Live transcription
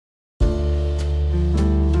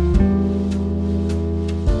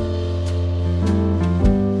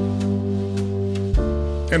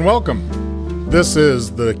And welcome. This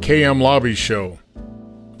is the KM Lobby Show.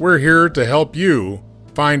 We're here to help you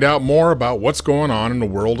find out more about what's going on in the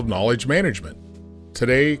world of knowledge management.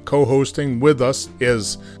 Today, co-hosting with us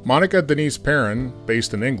is Monica Denise Perrin,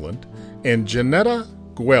 based in England, and Janetta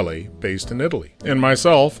Guelli, based in Italy, and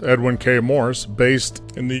myself, Edwin K. Morris, based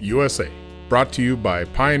in the USA. Brought to you by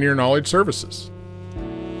Pioneer Knowledge Services.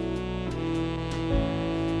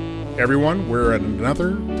 Everyone, we're at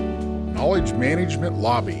another Knowledge Management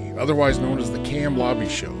Lobby, otherwise known as the KM Lobby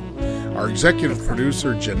Show. Our executive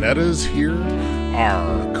producer, Janetta, is here.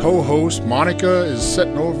 Our co-host, Monica, is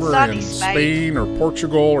sitting over in Spain or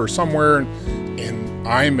Portugal or somewhere. And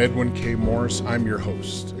I'm Edwin K. Morris. I'm your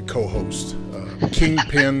host, co-host,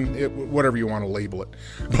 kingpin, whatever you want to label it.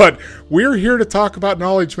 But we're here to talk about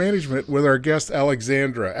knowledge management with our guest,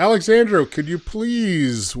 Alexandra. Alexandra, could you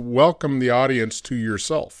please welcome the audience to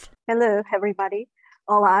yourself? Hello, everybody.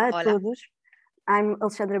 Olá a todos. I'm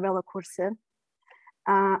Alexandra Belacorça.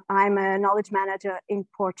 I'm a knowledge manager in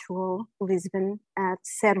Portugal, Lisbon, at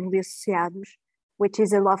Servo e Associados, which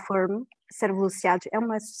is a law firm. Servo e Associados é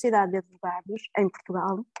uma sociedade de advogados em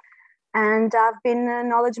Portugal. And I've been a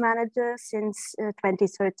knowledge manager since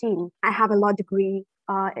 2013. I have a law degree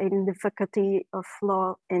in the Faculty of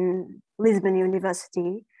Law in Lisbon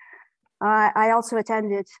University. I also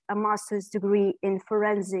attended a master's degree in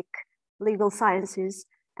forensic legal sciences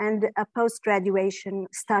and a post-graduation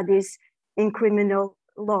studies in criminal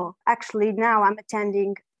law. Actually, now I'm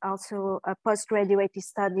attending also a postgraduate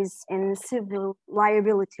studies in civil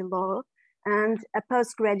liability law and a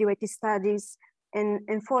postgraduate studies in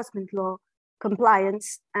enforcement law,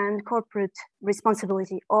 compliance, and corporate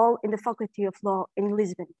responsibility, all in the Faculty of Law in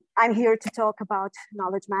Lisbon. I'm here to talk about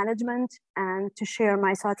knowledge management and to share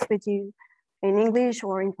my thoughts with you in English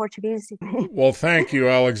or in Portuguese. Well, thank you,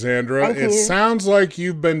 Alexandra. Thank you. It sounds like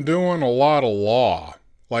you've been doing a lot of law.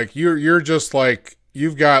 Like you're just like,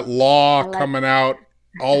 you've got law coming out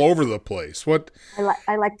all over the place. What?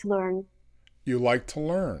 I like to learn. You like to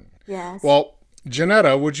learn. Yes. Well,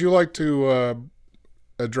 Janetta, would you like to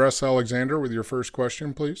address Alexandra with your first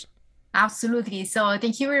question, please? Absolutely. So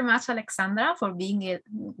thank you very much, Alexandra, for being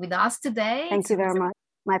with us today. Thank you very much.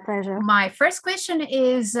 My pleasure. My first question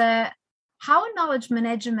is, how knowledge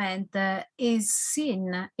management is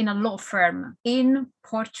seen in a law firm in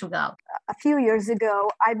Portugal? A few years ago,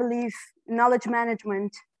 I believe knowledge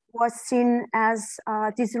management was seen as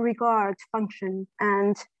a disregard function.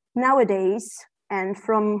 And nowadays, and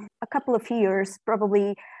from a couple of years,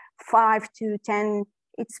 probably 5 to 10,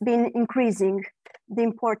 it's been increasing the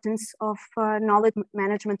importance of knowledge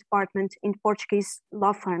management department in Portuguese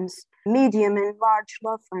law firms. Medium and large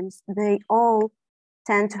law firms, they all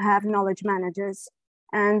tend to have knowledge managers,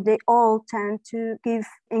 and they all tend to give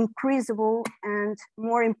increasable and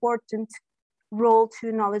more important role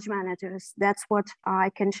to knowledge managers. That's what I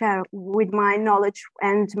can share with my knowledge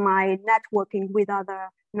and my networking with other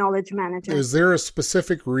knowledge managers. Is there a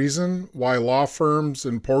specific reason why law firms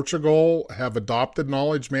in Portugal have adopted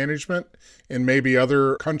knowledge management and maybe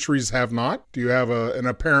other countries have not? Do you have an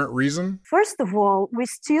apparent reason? First of all, we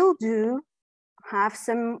still do have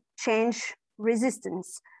some change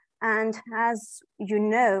resistance. And as you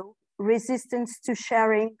know, resistance to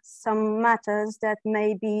sharing some matters that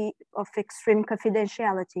may be of extreme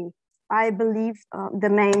confidentiality. I believe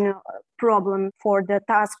the main problem for the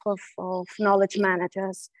task of knowledge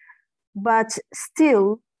managers. But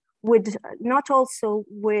still, with not also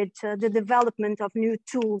with the development of new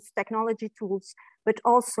tools, technology tools, but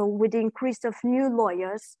also with the increase of new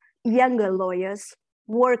lawyers, younger lawyers,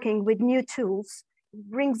 working with new tools,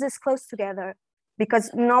 brings us close together, because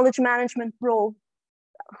knowledge management role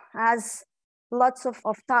has lots of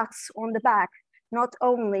tasks on the back, not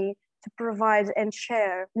only to provide and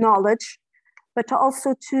share knowledge, but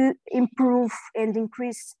also to improve and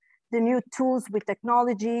increase the new tools with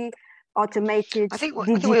technology, automated digitalization. I think what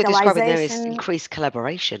you're describing there is increased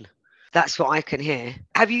collaboration. That's what I can hear.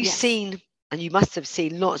 Have you seen, and you must have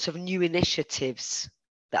seen, lots of new initiatives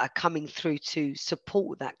that are coming through to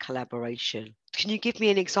support that collaboration? Can you give me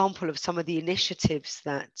an example of some of the initiatives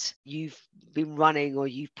that you've been running or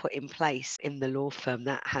you've put in place in the law firm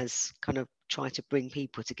that has kind of tried to bring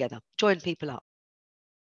people together, join people up?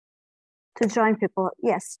 To join people,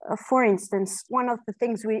 yes. For instance, one of the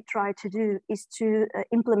things we try to do is to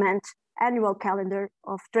implement annual calendar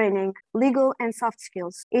of training, legal and soft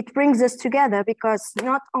skills. It brings us together because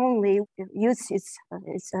not only use is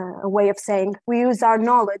a way of saying we use our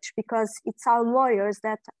knowledge, because it's our lawyers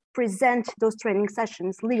that present those training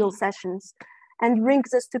sessions, legal sessions, and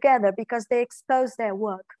brings us together because they expose their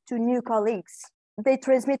work to new colleagues. They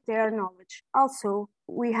transmit their knowledge. Also,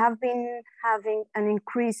 we have been having an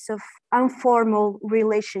increase of informal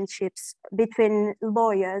relationships between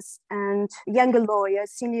lawyers and younger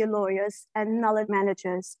lawyers, senior lawyers, and knowledge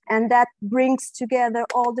managers. And that brings together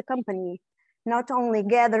all the company, not only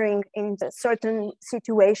gathering in certain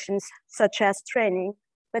situations such as training,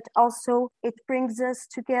 but also it brings us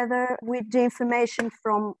together with the information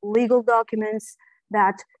from legal documents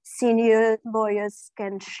that senior lawyers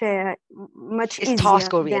can share much easier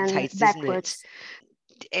task orientated, backwards.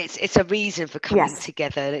 Isn't it? It's a reason for coming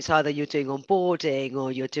together. It's either you're doing onboarding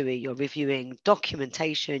or you're reviewing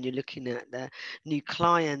documentation, you're looking at the new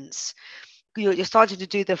clients. You're starting to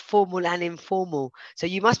do the formal and informal. So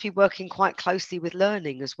you must be working quite closely with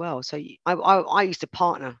learning as well. So I used to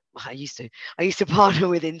partner. I used to partner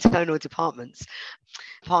with internal departments,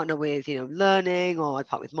 partner with learning, or I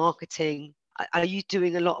partner with marketing. Are you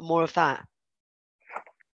doing a lot more of that?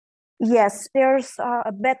 Yes, there's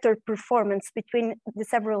a better performance between the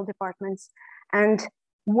several departments. And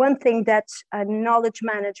one thing that knowledge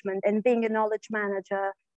management and being a knowledge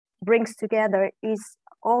manager brings together is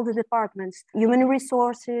all the departments, human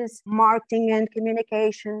resources, marketing and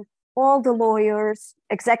communication, all the lawyers,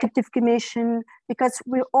 executive commission, because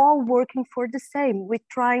we're all working for the same. We're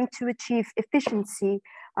trying to achieve efficiency.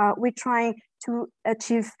 We're trying to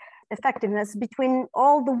achieve effectiveness between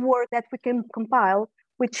all the work that we can compile,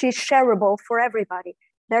 which is shareable for everybody.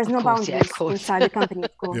 There's no boundaries inside the company,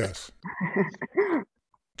 of course. Yes.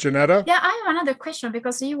 Janetta? Yeah, I have another question,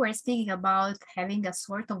 because you were speaking about having a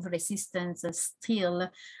sort of resistance still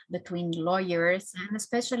between lawyers, and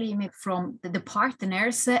especially from the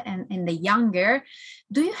partners and the younger.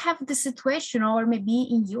 Do you have the situation, or maybe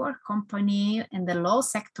in your company and the law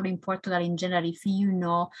sector in Portugal in general, if you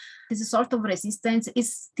know, this sort of resistance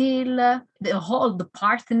is still the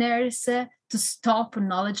partners to stop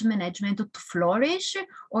knowledge management to flourish,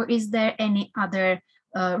 or is there any other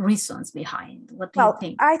reasons behind? What do you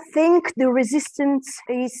think? I think the resistance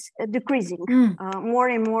is decreasing more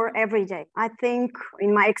and more every day. I think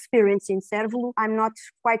in my experience in Servo, I'm not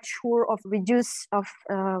quite sure of reduce of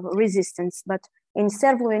resistance, but in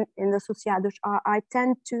Servo in the Associados, I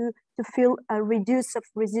tend to feel a reduce of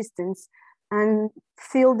resistance and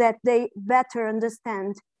feel that they better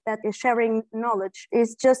understand that sharing knowledge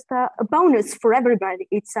is just a bonus for everybody.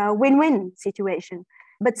 It's a win-win situation.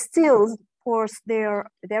 But still, of course, there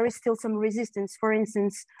is still some resistance, for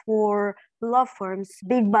instance, for law firms,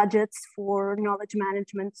 big budgets for knowledge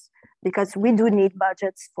management, because we do need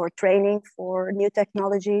budgets for training, for new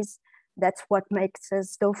technologies. That's what makes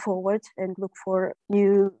us go forward and look for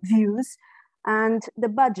new views. And the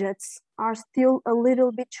budgets are still a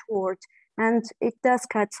little bit short, and it does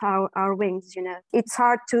cut our wings, you know. It's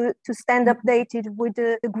hard to stand updated with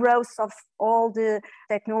the growth of all the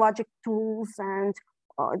technological tools and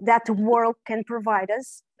that the world can provide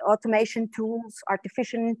us, automation tools,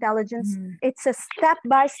 artificial intelligence. It's a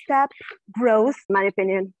step-by-step growth, in my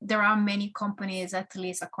opinion. There are many companies, at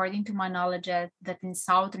least according to my knowledge, that in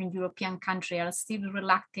Southern European countries are still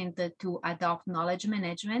reluctant to adopt knowledge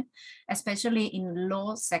management, especially in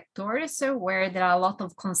law sectors where there are a lot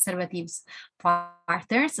of conservatives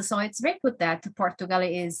partners. So it's very good that Portugal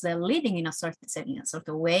is leading in a sort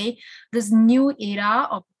of way this new era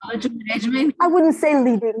of knowledge management. I wouldn't say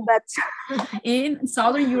leading, but in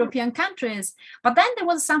Southern European countries. But then there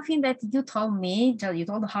was something that you told me, you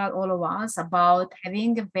told all of us about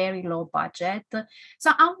having a very low budget.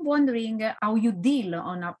 So I'm wondering how you deal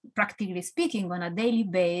practically speaking, on a daily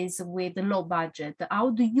basis with the low budget.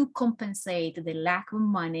 How do you compensate the lack of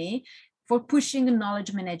money for pushing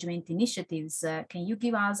knowledge management initiatives? Can you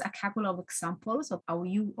give us a couple of examples of how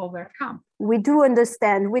you overcome? We do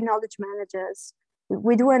understand, we knowledge managers,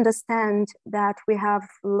 we do understand that we have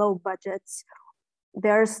low budgets.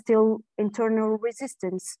 There's still internal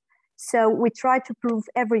resistance. So we try to prove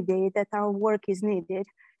every day that our work is needed,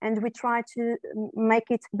 and we try to make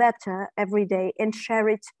it better every day and share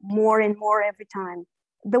it more and more every time.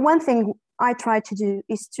 The one thing I try to do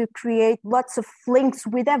is to create lots of links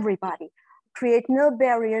with everybody, create no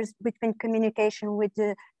barriers between communication with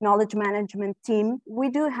the knowledge management team. We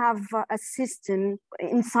do have a system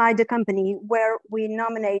inside the company where we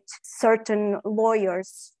nominate certain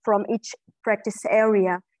lawyers from each practice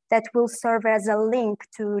area that will serve as a link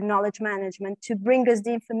to knowledge management to bring us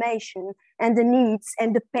the information and the needs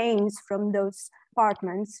and the pains from those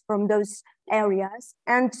departments, from those areas,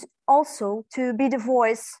 and also to be the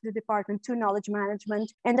voice, the department to knowledge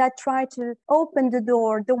management. And I try to open the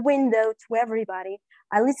door, the window to everybody.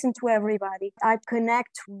 I listen to everybody. I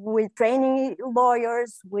connect with training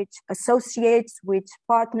lawyers, with associates, with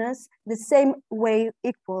partners, the same way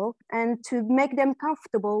equal, and to make them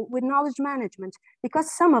comfortable with knowledge management,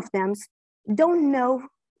 because some of them don't know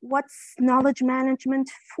what's knowledge management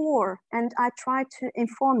for, and I try to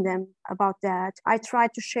inform them about that. I try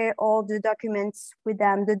to share all the documents with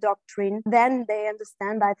them, the doctrine. Then they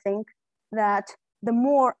understand, I think, that the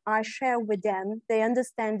more I share with them, they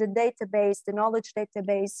understand the database, the knowledge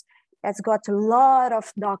database has got a lot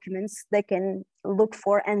of documents they can look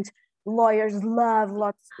for, and lawyers love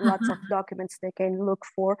lots of documents they can look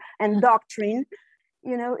for, and doctrine.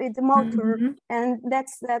 It's a motor, and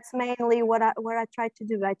that's mainly what I try to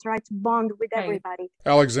do. I try to bond with everybody.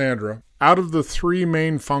 Alexandra, out of the three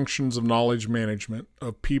main functions of knowledge management,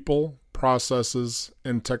 of people, processes,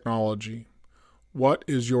 and technology, what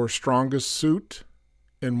is your strongest suit,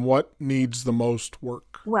 and what needs the most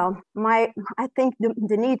work? Well, I think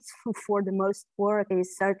the needs for the most work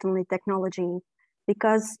is certainly technology,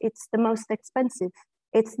 because it's the most expensive.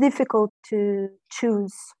 It's difficult to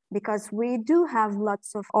choose because we do have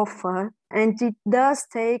lots of offer, and it does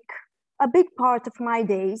take a big part of my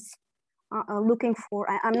days looking for.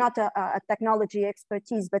 I'm not a technology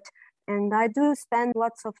expertise, and I do spend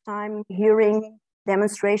lots of time hearing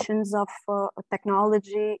demonstrations of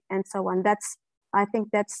technology and so on. I think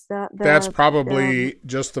that's that's probably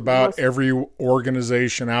just about every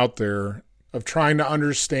organization out there, of trying to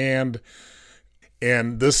understand.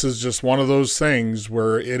 And this is just one of those things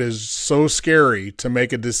where it is so scary to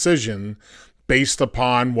make a decision based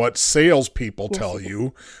upon what salespeople tell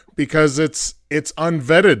you, because it's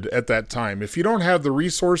unvetted at that time. If you don't have the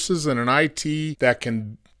resources and an IT that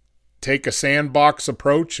can take a sandbox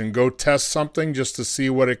approach and go test something just to see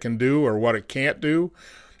what it can do or what it can't do.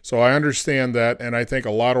 So I understand that, and I think a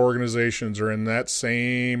lot of organizations are in that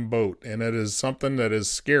same boat, and it is something that is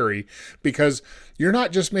scary, because you're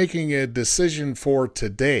not just making a decision for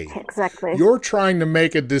today. Exactly. You're trying to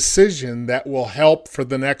make a decision that will help for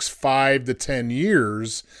the next 5 to 10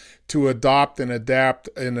 years to adopt and adapt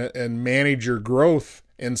and manage your growth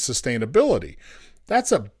and sustainability.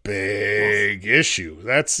 That's a big issue.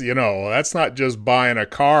 That's not just buying a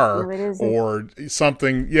car or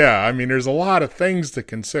something. Yeah, I mean, there's a lot of things to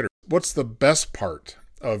consider. What's the best part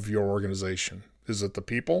of your organization? Is it the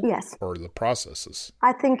people? Yes. Or the processes?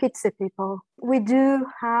 I think it's the people. We do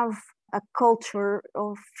have a culture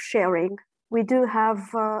of sharing. We do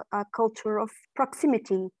have a culture of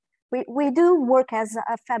proximity. We do work as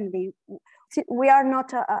a family. We are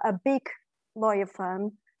not a big lawyer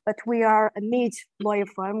firm, but we are a mid-lawyer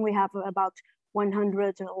firm. We have about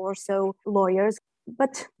 100 or so lawyers.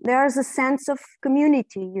 But there's a sense of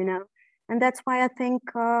community, and that's why I think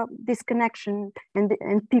this connection and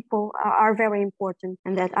people are very important,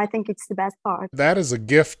 and that I think it's the best part. That is a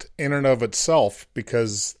gift in and of itself,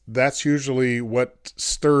 because that's usually what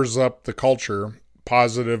stirs up the culture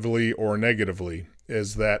positively or negatively,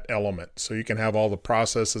 is that element. So you can have all the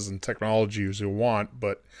processes and technologies you want,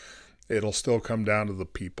 but it'll still come down to the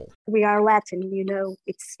people. We are Latin,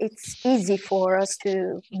 it's easy for us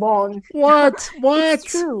to bond. What? It's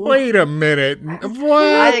true. Wait a minute. What?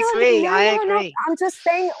 I agree. I'm just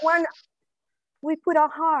saying, we put our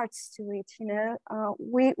hearts to it,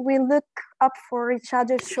 we look up for each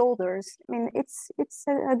other's shoulders. I mean, it's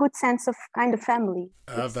a good sense of kind of family.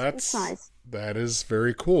 It's nice. That is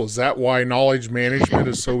very cool. Is that why knowledge management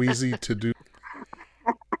is so easy to do?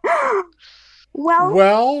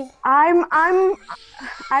 Well,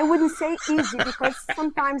 I wouldn't say easy, because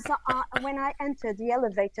sometimes when I enter the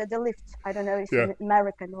elevator, the lift, I don't know if it's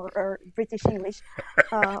American or British English,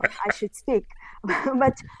 I should speak,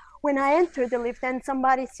 but when I enter the lift and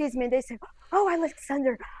somebody sees me, they say, "Oh,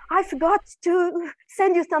 Alexander, I forgot to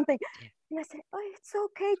send you something." And I say, "Oh, it's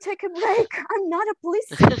okay, take a break. I'm not a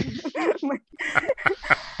policeman."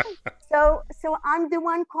 So I'm the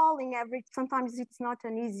one calling sometimes it's not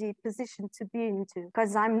an easy position to be into,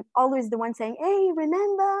 because I'm always the one saying, "Hey,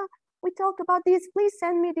 remember, we talked about this, please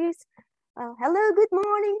send me this. Hello, good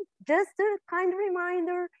morning, just a kind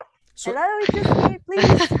reminder. Hello, it's just me,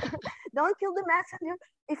 please. Don't kill the messenger."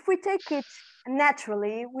 If we take it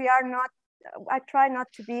naturally, we are not, I try not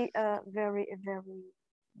to be a very, very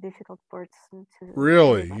difficult person to.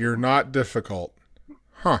 Really? You're not difficult?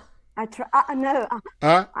 Huh. I try. No,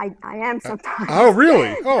 I am sometimes. Oh,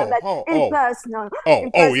 really? Personal.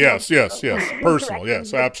 Yes. Personal.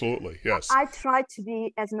 Yes, absolutely. Yes. I try to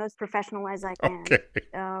be as most professional as I can. Okay.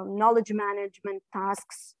 Knowledge management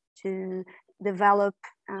tasks to develop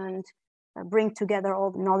and bring together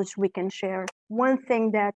all the knowledge we can share. One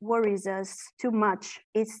thing that worries us too much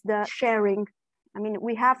is the sharing I mean,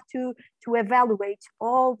 we have to evaluate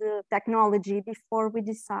all the technology before we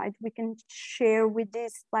decide we can share with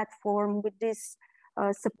this platform, with this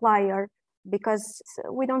supplier, because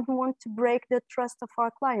we don't want to break the trust of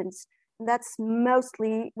our clients. That's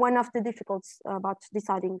mostly one of the difficulties about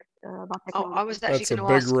deciding about technology. I was actually going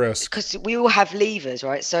to ask, risk, because we all have levers,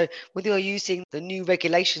 right? So when you're using the new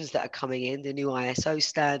regulations that are coming in, the new ISO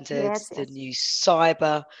standards, the new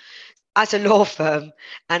cyber, as a law firm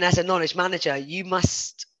and as a knowledge manager, you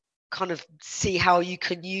must kind of see how you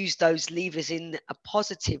can use those levers in a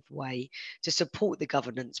positive way to support the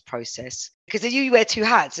governance process. Because if you wear two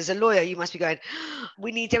hats, as a lawyer, you must be going,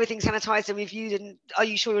 we need everything sanitized and reviewed, and are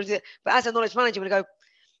you sure you'll do it? But as a knowledge manager, we're going to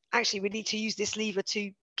go, actually, we need to use this lever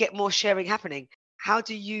to get more sharing happening. How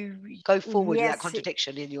do you go forward with that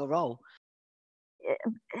contradiction in your role?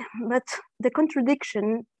 But the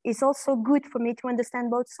contradiction is also good for me to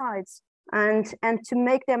understand both sides and to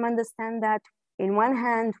make them understand that in one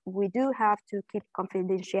hand, we do have to keep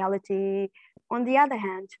confidentiality. On the other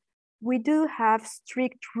hand, we do have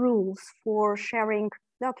strict rules for sharing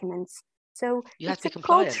documents. So it's a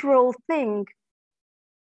cultural thing.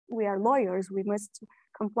 We are lawyers. We must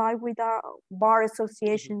comply with our bar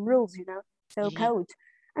association rules, code.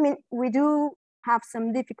 I mean, we do have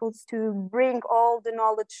some difficulties to bring all the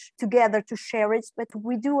knowledge together to share it, but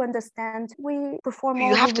we do understand we perform.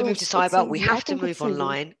 You have to move to cyber, we have to move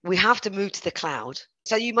online, we have to move to the cloud.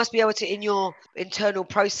 So you must be able to, in your internal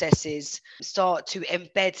processes, start to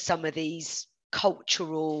embed some of these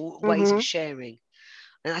cultural ways of sharing.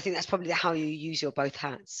 And I think that's probably how you use your both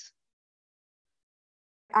hats.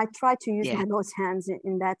 I try to use my both hands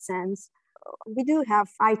in that sense. We do have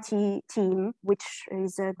IT team, which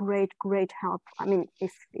is a great help. I mean,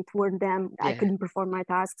 if it weren't them, I couldn't perform my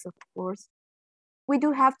tasks, of course. We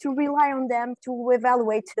do have to rely on them to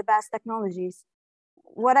evaluate the best technologies.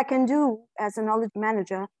 What I can do as a knowledge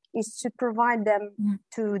manager is to provide them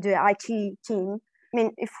to the IT team. I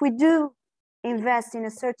mean, if we do invest in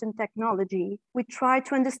a certain technology, we try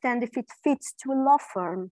to understand if it fits to a law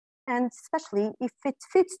firm. And especially if it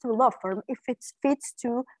fits to a law firm, if it fits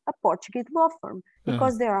to a Portuguese law firm,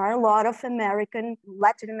 because there are a lot of American,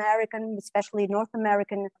 Latin American, especially North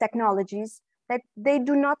American technologies that they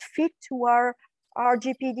do not fit to our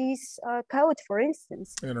GPD's code, for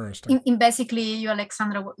instance. Interesting. In basically, you,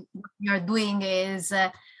 Alexandra, what you're doing is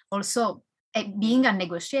also being a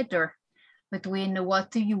negotiator between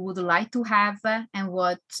what you would like to have and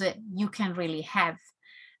what you can really have.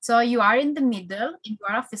 So you are in the middle and you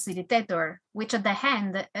are a facilitator, which at the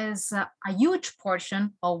end is a huge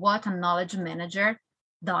portion of what a knowledge manager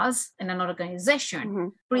does in an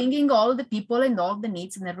organization, bringing all the people and all the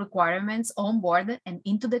needs and the requirements on board and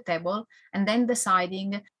into the table, and then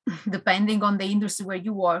deciding, depending on the industry where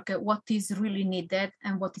you work, what is really needed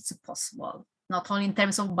and what is possible, not only in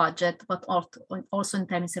terms of budget, but also in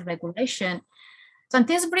terms of regulation. So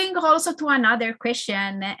this brings also to another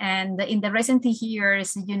question. And in the recent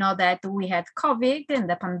years, you know that we had COVID and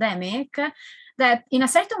the pandemic that in a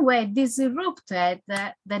certain way disrupted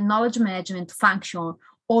the knowledge management function,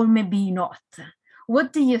 or maybe not.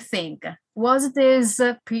 What do you think? Was this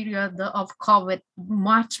period of COVID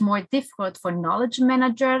much more difficult for knowledge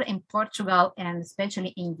manager in Portugal and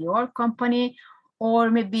especially in your company? Or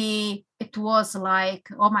maybe it was like,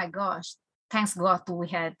 oh my gosh, thanks God we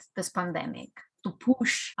had this pandemic to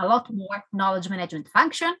push a lot more knowledge management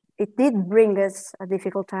function? It did bring us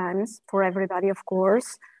difficult times for everybody, of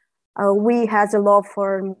course. We as a law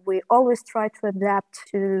firm, we always try to adapt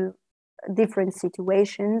to different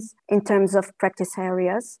situations in terms of practice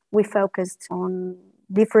areas. We focused on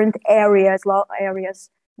different areas, law areas,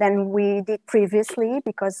 than we did previously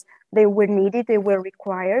because they were needed, they were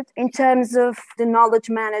required. In terms of the knowledge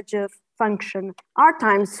manager function, our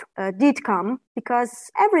times did come because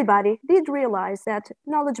everybody did realize that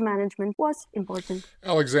knowledge management was important.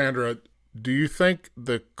 Alexandra, do you think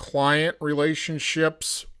the client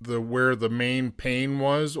relationships where the main pain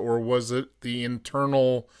was, or was it the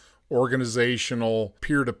internal organizational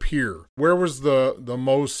peer-to-peer? Where was the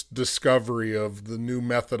most discovery of the new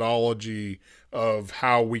methodology of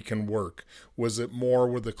how we can work? Was it more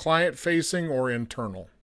with the client facing or internal?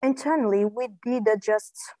 Internally, we did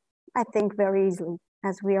adjust, I think, very easily,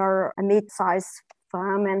 as we are a mid-sized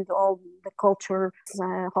firm and all the culture is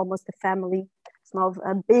almost a family,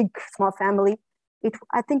 a big, small family.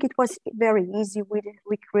 I think it was very easy.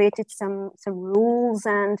 We created some rules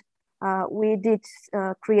and we did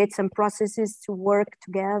create some processes to work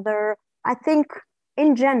together. I think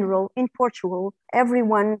in general, in Portugal,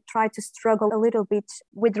 everyone tried to struggle a little bit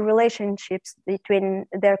with the relationships between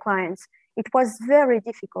their clients. It was very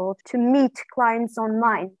difficult to meet clients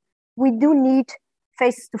online. we do need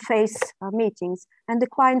face-to-face meetings, and the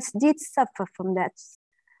clients did suffer from that.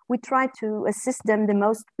 We tried to assist them the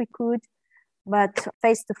most we could, but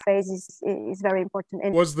face-to-face is very important.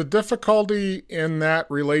 And was the difficulty in that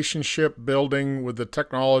relationship building with the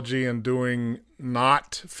technology and doing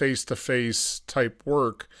not face-to-face type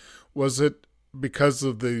work, was it because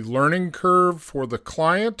of the learning curve for the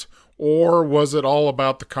client, or was it all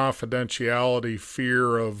about the confidentiality,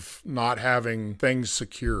 fear of not having things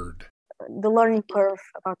secured? The learning curve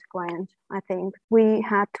about the client. I think we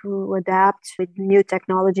had to adapt with new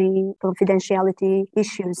technology, confidentiality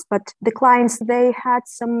issues, but the clients, they had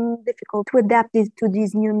some difficulty to adapt to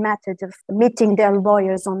these new methods of meeting their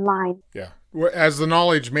lawyers online. Yeah. As the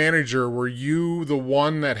knowledge manager, were you the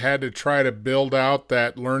one that had to try to build out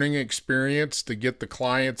that learning experience to get the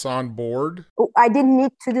clients on board? I didn't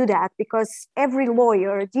need to do that because every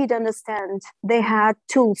lawyer did understand they had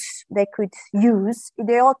tools they could use.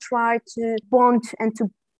 They all tried to bond and to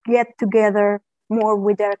get together more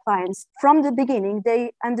with their clients. From the beginning,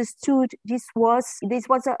 they understood this was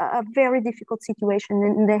a very difficult situation,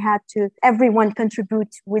 and they had to everyone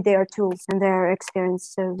contribute with their tools and their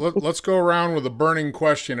experience. So let's go around with a burning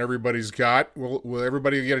question everybody's got. Will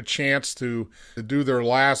everybody get a chance to do their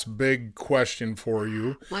last big question for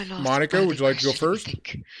you? Monica, would you like to go first?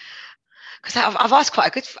 Because I've asked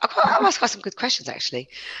I've asked quite some good questions, actually.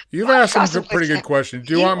 You've asked some pretty good questions.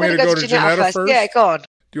 Do you want me to go to Janetta first? Yeah, go on.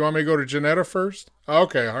 Do you want me to go to Janetta first?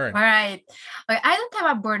 Okay, all right. All right. I don't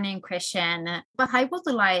have a burning question, but I would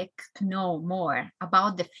like to know more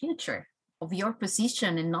about the future of your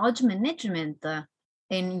position in knowledge management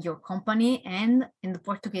in your company and in the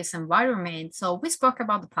Portuguese environment. So we spoke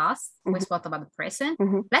about the past, we spoke about the present.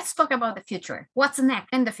 Let's talk about the future. What's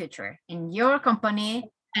next in the future in your company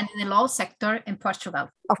and in the law sector in Portugal?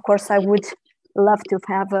 Of course, I would love to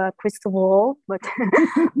have a crystal ball, but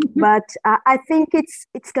I think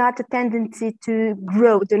it's got a tendency to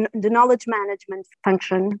grow. The knowledge management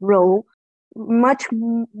function role much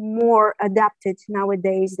more adapted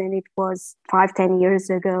nowadays than it was 5-10 years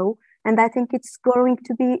ago, and I think it's going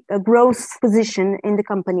to be a growth position in the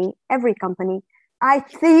company, every company. I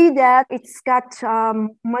see that it's got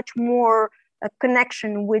much more a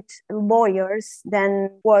connection with lawyers than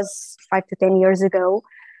was 5 to 10 years ago.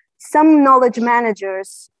 Some knowledge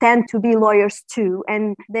managers tend to be lawyers too,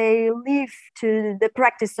 and they leave to the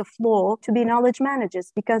practice of law to be knowledge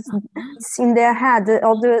managers because it's in their head,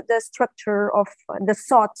 all the structure of the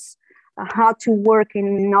thoughts, how to work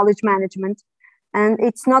in knowledge management. And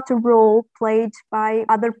it's not a role played by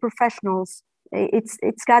other professionals.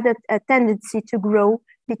 It's got a tendency to grow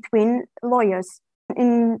between lawyers.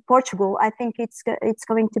 In Portugal, I think it's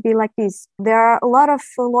going to be like this. There are a lot of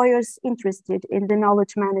lawyers interested in the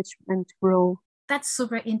knowledge management role. That's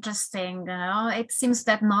super interesting. It seems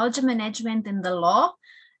that knowledge management in the law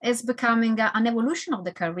is becoming an evolution of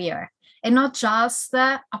the career and not just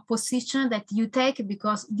a position that you take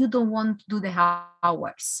because you don't want to do the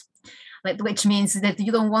hours. Which means that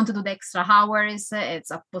you don't want to do the extra hours.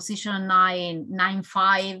 It's a position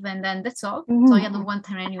 9-5, and then that's all. So you don't want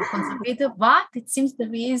any responsibility. But it seems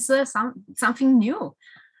there is something new,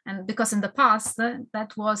 and because in the past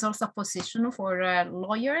that was also a position for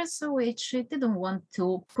lawyers, which didn't want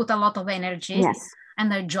to put a lot of energy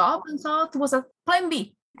and their job, and so it was a plan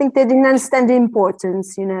B. I think they didn't understand the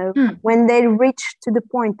importance, When they reach to the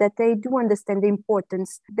point that they do understand the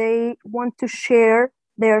importance, they want to share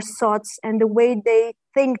their thoughts and the way they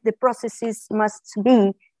think the processes must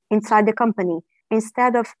be inside the company.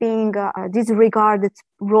 Instead of being a disregarded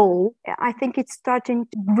role, I think it's starting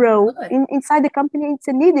to grow inside the company. It's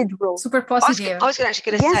a needed role. Super positive. I was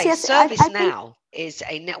actually going to say, ServiceNow is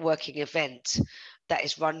a networking event that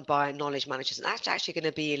is run by knowledge managers, and that's actually going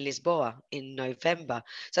to be in Lisboa in November.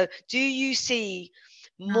 So do you see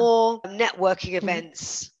more networking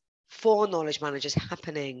events for knowledge managers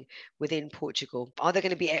happening within Portugal? Are there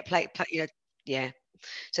going to be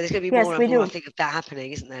so there's going to be more and more, I think, of that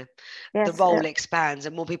happening, isn't there? The role expands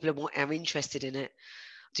and more people are interested in it.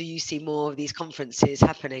 Do you see more of these conferences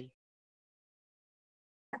happening?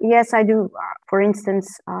 Yes, I do. For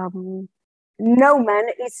instance, Noman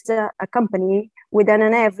is a company with an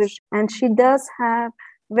average, and she does have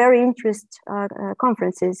very interesting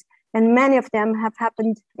conferences, and many of them have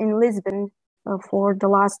happened in Lisbon for the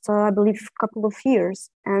last, I believe, couple of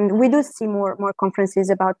years. And we do see more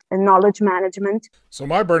conferences about knowledge management. So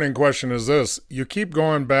my burning question is this. You keep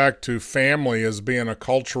going back to family as being a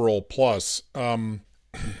cultural plus.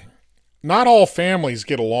 Not all families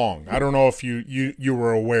get along. I don't know if you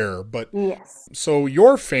were aware, but yes. So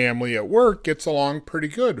your family at work gets along pretty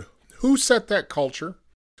good. Who set that culture?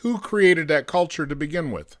 Who created that culture to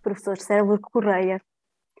begin with? Professor Servo Correia.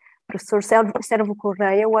 Professor Servo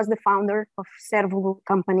Correia was the founder of Servo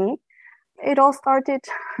Company. It all started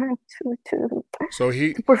to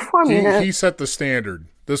perform. He set the standard.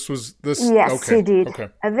 This. Yes, okay. He did. Okay.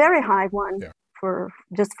 A very high one. Yeah. For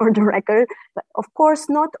the record, but of course,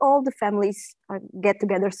 not all the families get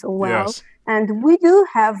together so well, yes. And we do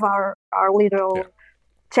have our little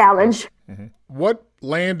challenge. Yes. Mm-hmm. What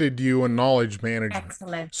landed you in knowledge management?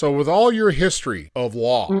 Excellent. So, with all your history of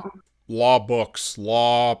law, mm-hmm. law books,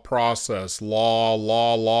 law process, law,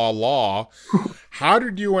 how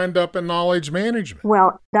did you end up in knowledge management?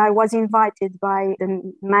 Well, I was invited by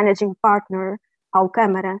the managing partner,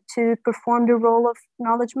 Alexandra, to perform the role of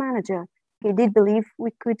knowledge manager. He did believe we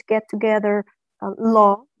could get together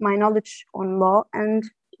my knowledge on law and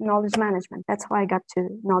knowledge management. That's how I got to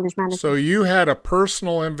knowledge management. So you had a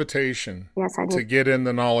personal invitation yes, I did. To get in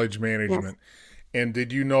the knowledge management. Yes. And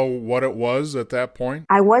did you know what it was at that point?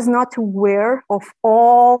 I was not aware of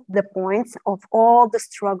all the points, of all the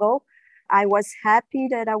struggle. I was happy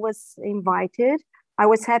that I was invited. I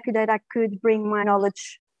was happy that I could bring my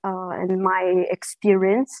knowledge and my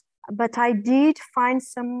experience. But I did find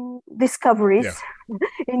some discoveries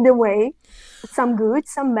in the way, some good,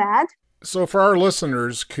 some bad. So for our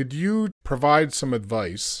listeners, could you provide some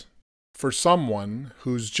advice for someone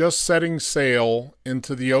who's just setting sail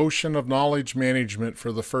into the ocean of knowledge management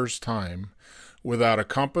for the first time without a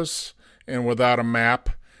compass and without a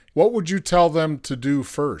map? What would you tell them to do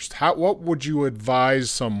first? What would you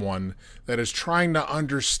advise someone that is trying to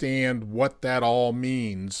understand what that all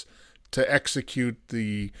means to execute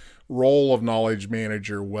the role of knowledge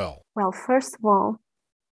manager well? Well, first of all,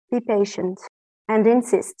 be patient and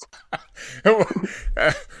insist.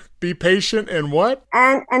 Be patient and what?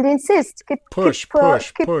 And insist. Push.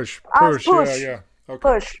 Push. Yeah.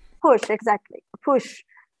 Okay. Push, exactly. Push.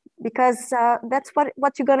 Because that's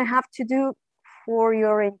what you're going to have to do for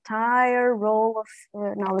your entire role of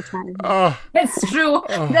knowledge management. That's true.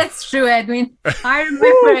 That's true, Edwin. I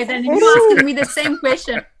remember it, and you asked me the same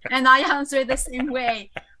question, and I answered the same way.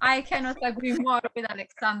 I cannot agree more with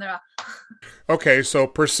Alexandra. Okay, so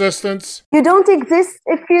persistence. You don't exist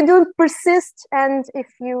if you don't persist and if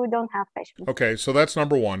you don't have patience. Okay, so that's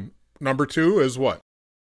number one. Number two is what?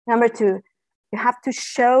 Number two, you have to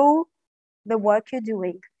show the work you're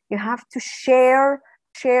doing. You have to share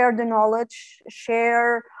the knowledge,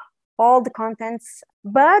 share all the contents,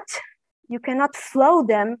 but you cannot flow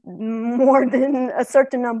them more than a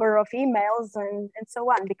certain number of emails and so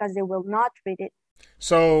on, because they will not read it.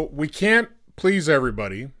 So we can't please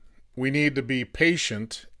everybody. We need to be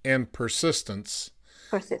patient and persistent.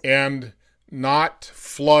 And not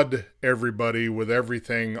flood everybody with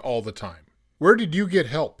everything all the time. Where did you get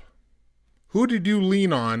help? Who did you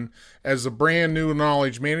lean on as a brand new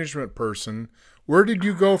knowledge management person? Where did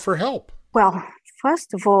you go for help? Well,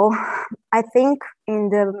 first of all, I think in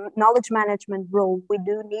the knowledge management role, we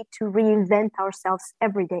do need to reinvent ourselves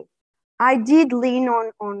every day. I did lean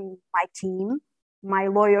on my team, my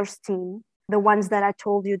lawyers team, the ones that I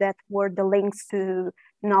told you that were the links to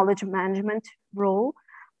knowledge management role.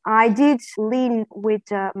 I did lean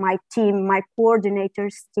with my team, my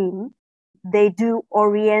coordinators team. They do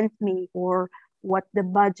orient me for what the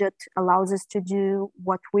budget allows us to do,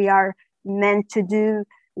 what we are meant to do,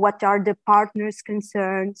 what are the partners'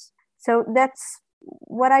 concerns. So that's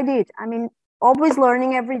what I did. I mean, always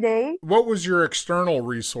learning every day. What was your external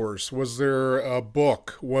resource? Was there a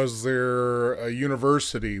book? Was there a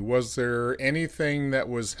university? Was there anything that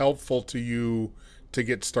was helpful to you to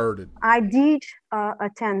get started? I did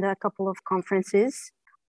attend a couple of conferences.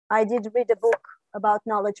 I did read a book about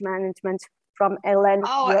knowledge management from Ellen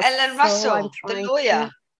Russell. Ellen Russell, the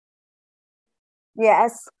lawyer.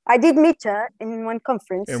 Yes, I did meet her in one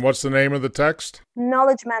conference. And what's the name of the text?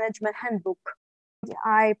 Knowledge Management Handbook.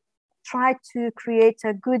 I tried to create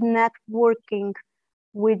a good networking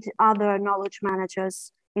with other knowledge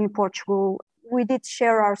managers in Portugal. We did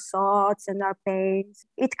share our thoughts and our pains.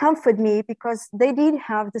 It comforted me because they did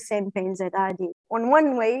have the same pains that I did. On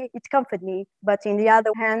one way, it comforted me, but in the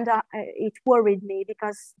other hand, it worried me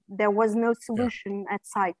because there was no solution at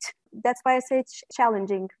sight. That's why I say it's a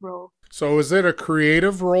challenging role. So is it a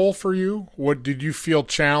creative role for you? What did you feel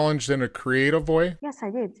challenged in a creative way? Yes,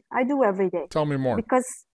 I did. I do every day. Tell me more. Because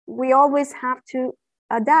we always have to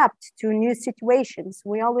adapt to new situations.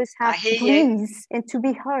 We always have to please and to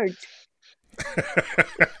be heard.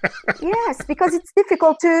 Yes, because it's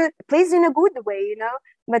difficult to please in a good way,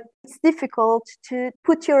 but it's difficult to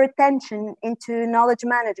put your attention into knowledge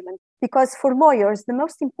management, because for lawyers, the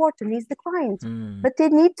most important is the client. But they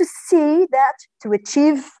need to see that to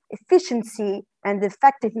achieve efficiency and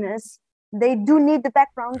effectiveness, they do need the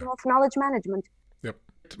background of knowledge management. Yep.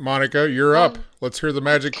 Monica, you're up. Let's hear the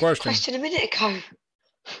magic question. Question a minute ago.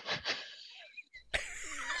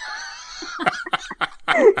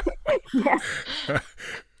 Yes.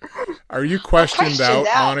 Are you questioned out,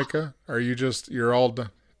 Monica? Are you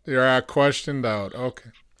you're questioned out? Okay.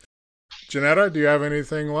 Janetta, do you have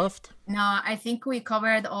anything left? No, I think we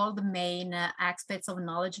covered all the main aspects of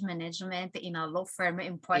knowledge management in a law firm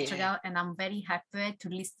in Portugal, and I'm very happy to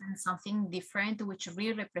listen something different, which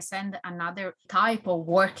really represent another type of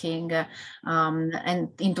working and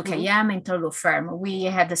into KM, into law firm. We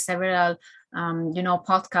had several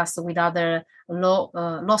podcasts with other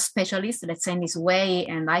law specialists, let's say in this way,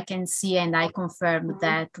 and I can see and I confirm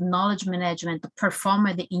that knowledge management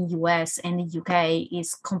performed in US and the UK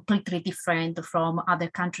is completely different from other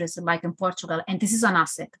countries like in Portugal, and this is an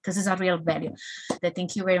asset. This is a real value.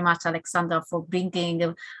 Thank you very much, Alexandra, for bringing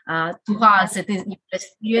to us your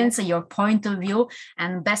experience, your point of view,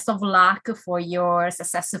 and best of luck for your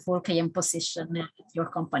successful KM position at your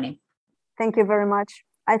company. Thank you very much.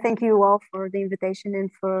 I thank you all for the invitation and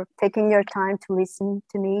for taking your time to listen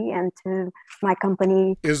to me and to my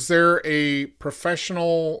company. Is there a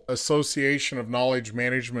professional association of knowledge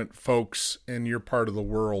management folks in your part of the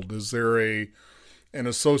world? Is there an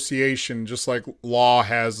association, just like law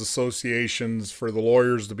has associations for the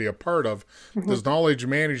lawyers to be a part of? Mm-hmm. Does knowledge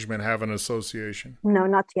management have an association? No,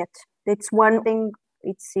 not yet. It's one thing,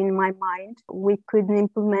 it's in my mind. We couldn't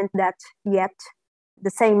implement that yet. The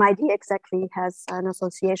same idea exactly has an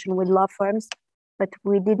association with law firms, but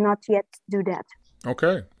we did not yet do that.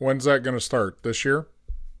 Okay. When's that going to start? This year?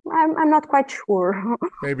 I'm not quite sure.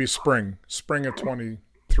 Maybe spring of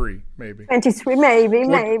 23, maybe. 23,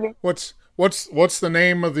 maybe. What's the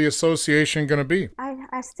name of the association going to be?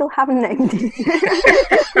 I still haven't named it.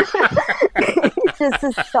 It's just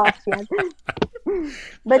a start yet.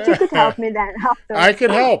 But you could help me then after. I can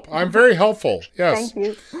help. I'm very helpful. Yes. Thank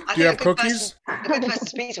you. Do you have cookies? A good person to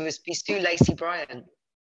speak to would be Sue Lacey-Bryan.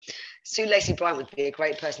 Sue Lacey-Bryan would be a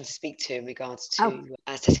great person to speak to in regards to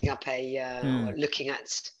setting up looking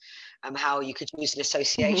at how you could use an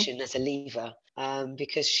association as a lever,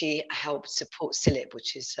 because she helped support CILIP,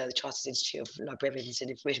 which is the Chartered Institute of Librarians and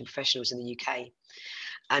Information Professionals in the UK.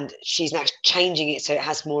 And she's now changing it so it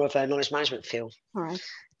has more of a knowledge management feel,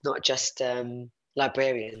 not just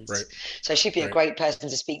librarians. Right. So she'd be a great person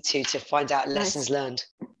to speak to find out lessons learned.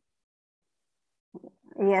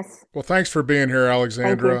 Yes. Well, thanks for being here,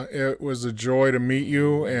 Alexandra. It was a joy to meet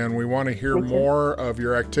you, and we want to hear more of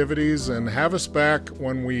your activities, and have us back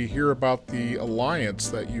when we hear about the alliance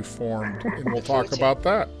that you formed, and we'll talk about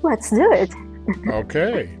that. Let's do it.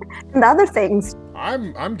 Okay. And other things.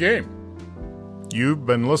 I'm game. You've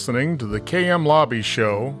been listening to the KM Lobby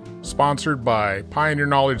Show, sponsored by Pioneer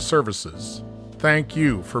Knowledge Services. Thank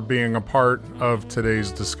you for being a part of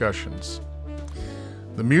today's discussions.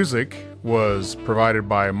 The music was provided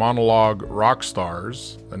by Monologue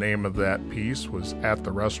Rockstars. The name of that piece was At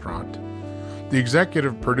the Restaurant. The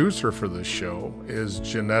executive producer for this show is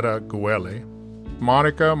Janetta Guele.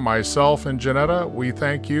 Monica, myself, and Janetta, we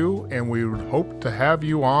thank you, and we would hope to have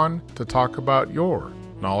you on to talk about your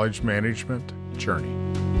knowledge management journey.